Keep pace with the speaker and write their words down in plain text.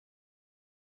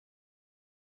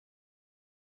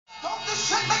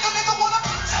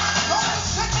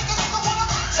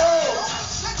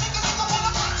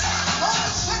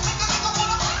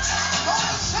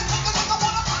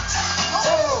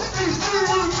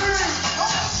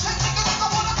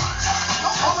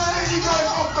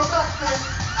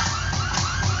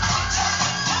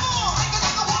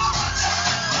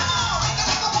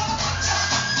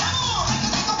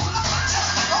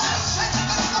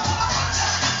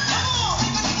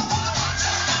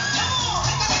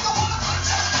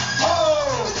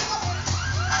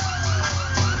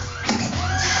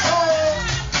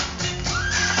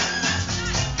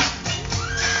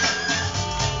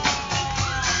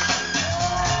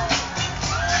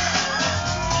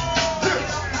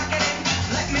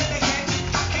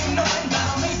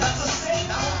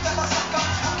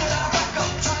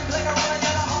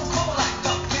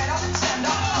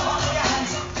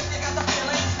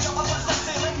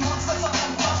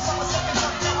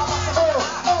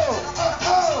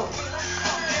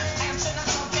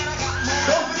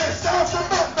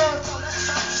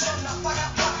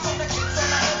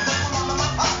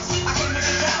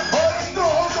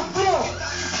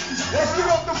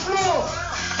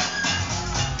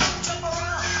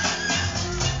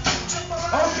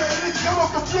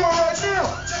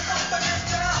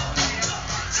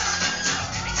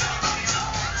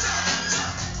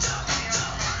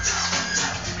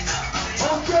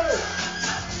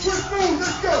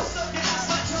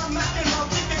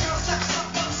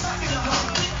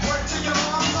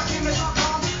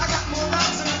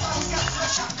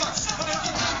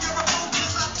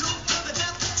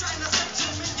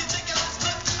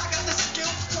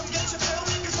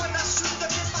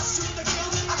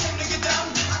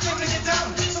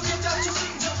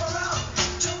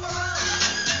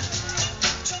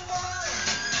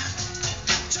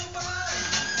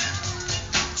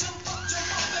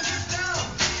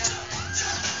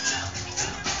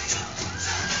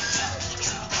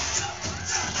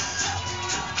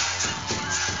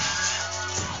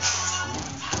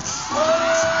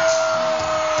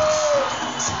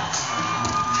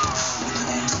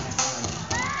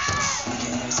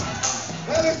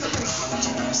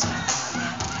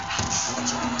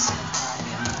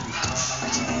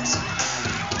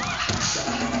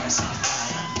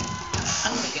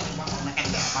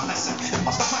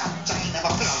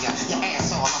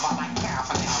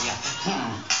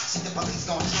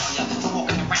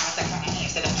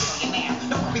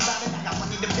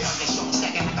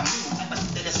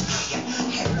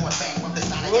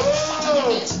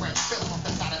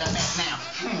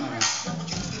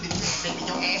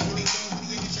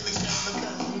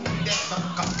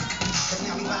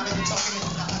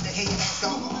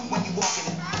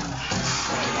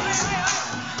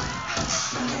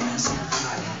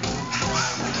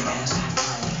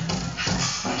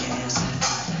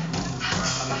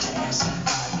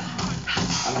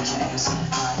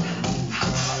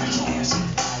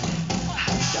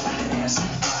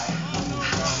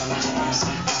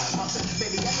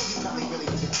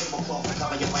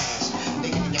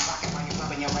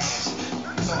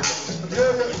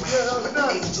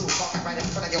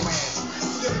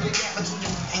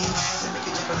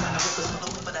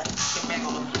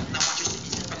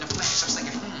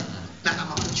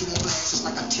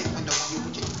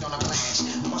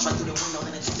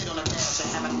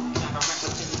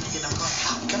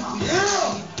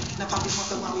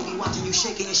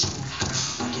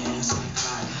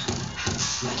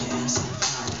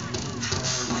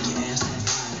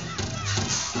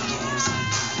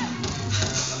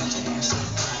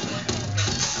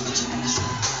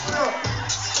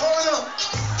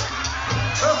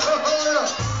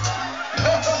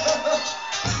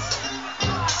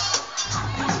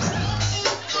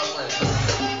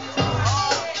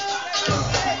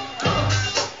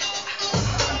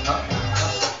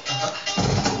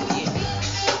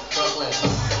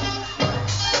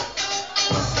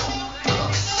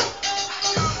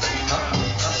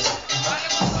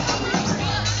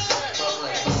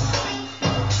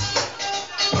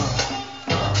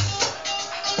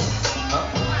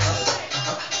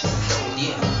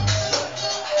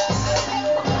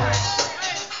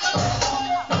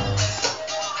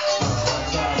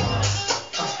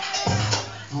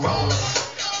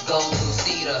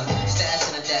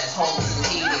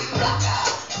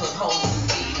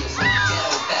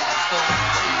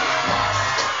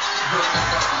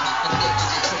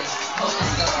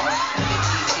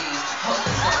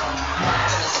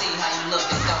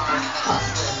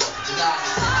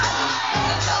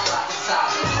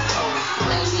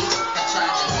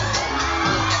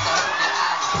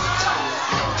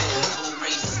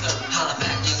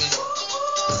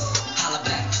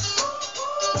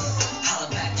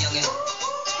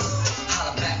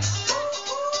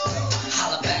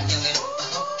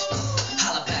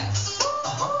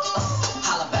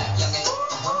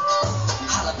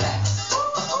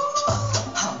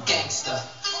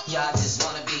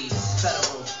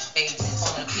Federal agents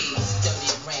on the keys,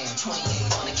 30 grand,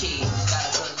 28 on the keys. Got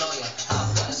a good lawyer, I'm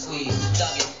gonna squeeze.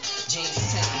 Dug it, jeans and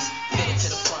tennies, fitted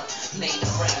to the front, laid the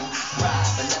rim. Ride,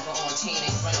 but never on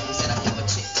teenage rims. And I keep a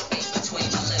chick face between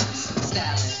my lips.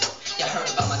 Styling, y'all heard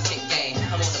about my kick game.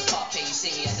 I'm on the parquet, you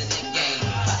see me at the Nick game.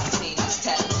 Pocket seen this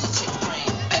tattoo on the chick's brain.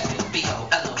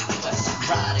 F-B-O-L-O-U-S,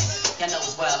 riding, y'all know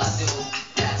as well I do.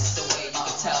 That's the way you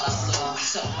can tell I flew.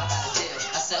 So I got a deal,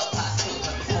 I sell pot too.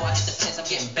 But before I hit the pins, I'm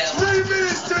getting bells. 3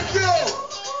 minutes to go,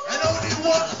 and only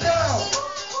one down.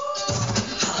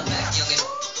 Holla back, youngin'.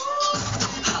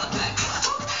 Holla back.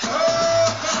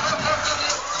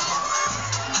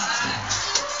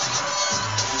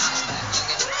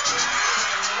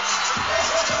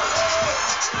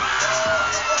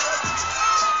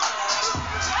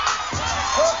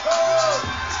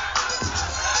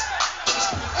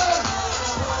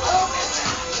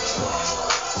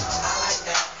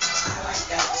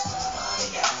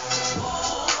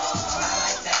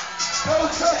 No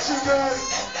touching, man.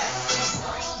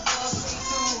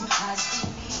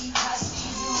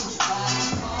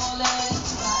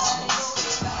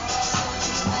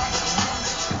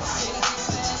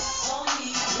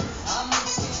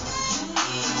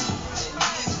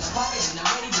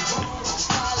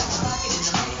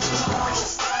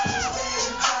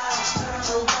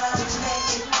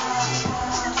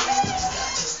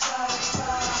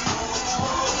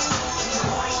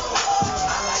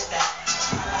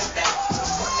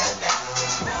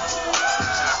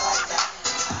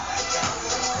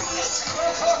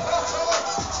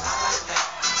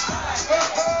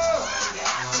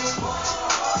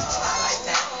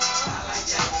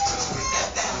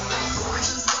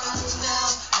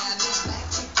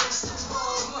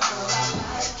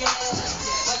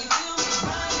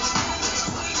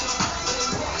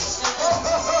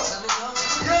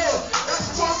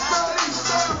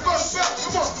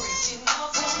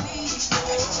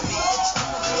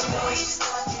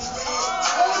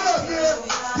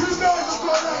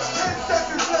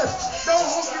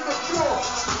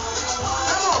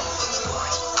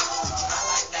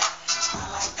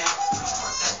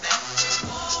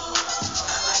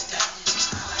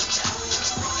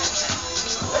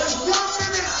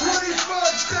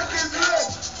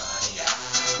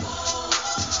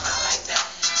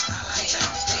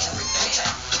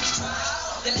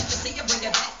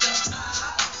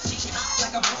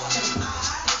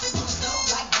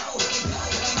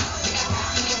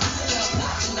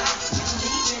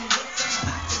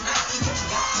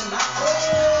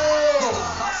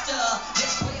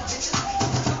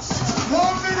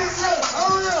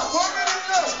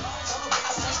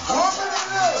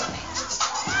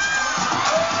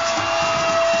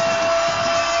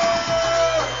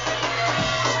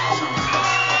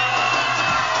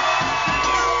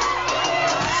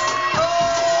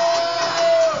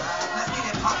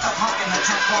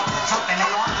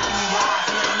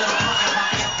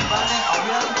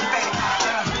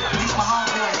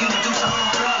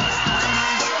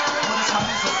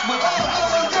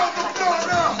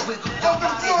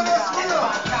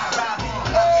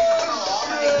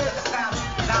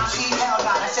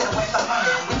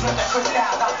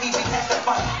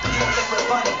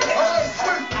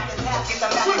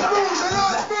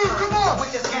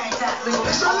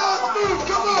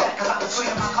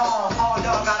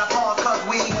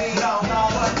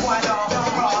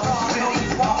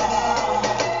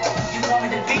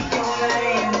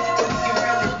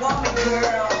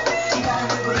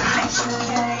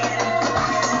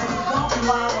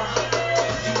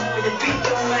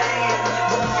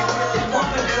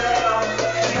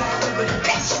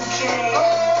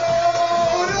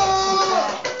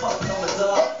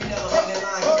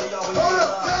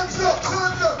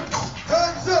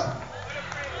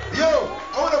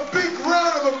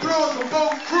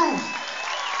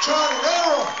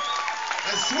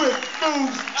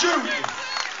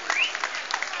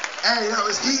 Hey, that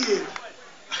was heated.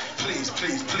 Please,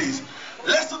 please, please.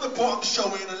 Less of the bottom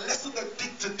showing and less of the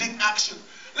dick-to-dick action.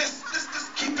 Let's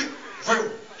keep it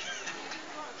real.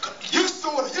 You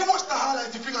saw it. You watched the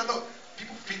highlights. You think I know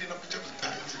people feeding up each other's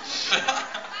bags.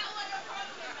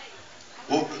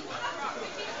 Well,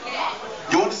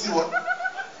 you want to see what?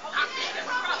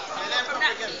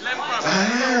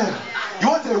 You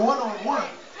want to one-on-one?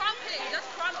 Crumping, just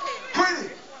crumping. Pretty.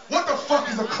 What the fuck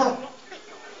is a crump?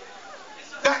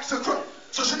 That's a crump.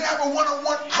 So should they have a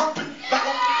one-on-one crumping? Out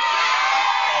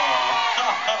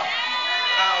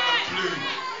of the blue.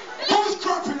 Who's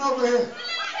crumping over here?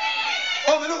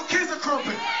 Oh, the little kids are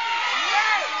crumping.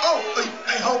 Oh,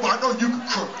 hey, hold on. I know you can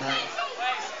crump, right?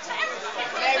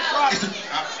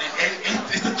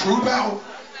 It's a crew battle.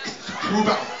 It's a crew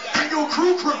battle. Can your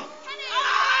crew crump?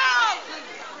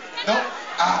 No?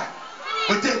 Alright.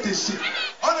 We did this shit.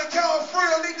 On the count of 3,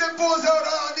 I need them boys out.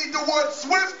 I need the word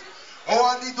swift or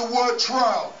I need the word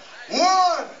trial. 1.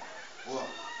 What?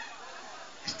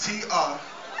 It's T-R.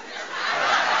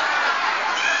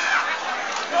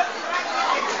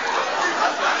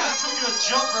 Took you a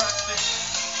jumper actually.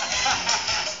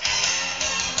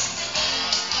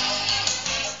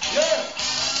 Yeah.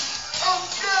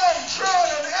 Okay, trial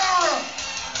and error.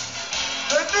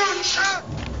 The new champ.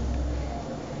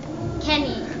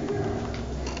 Kenny.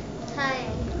 Ty.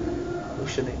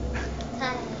 What's your name?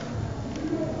 Ty.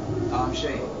 I'm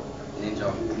Shane. Ninja.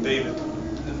 David.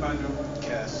 Nathaniel.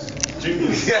 Cass. Junior.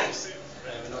 Yes.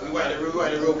 We want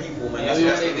the real people, man. That's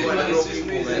what we want the real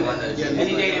people, man.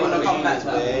 Any day they want to come back,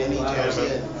 man.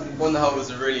 On the whole, it was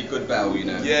a really good battle, you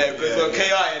know. Yeah, because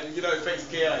KI and you know, thanks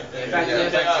KI. KI,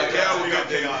 we got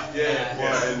KI.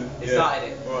 It started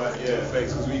it. Alright, yeah,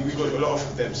 thanks, because we got a lot off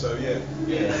of them, so yeah.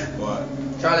 Right.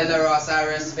 Trial and Error,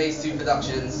 Cyrus, Phase 2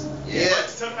 Productions. Yeah.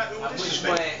 Tell them about the Which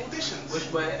auditions, way? Auditions.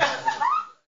 Which way?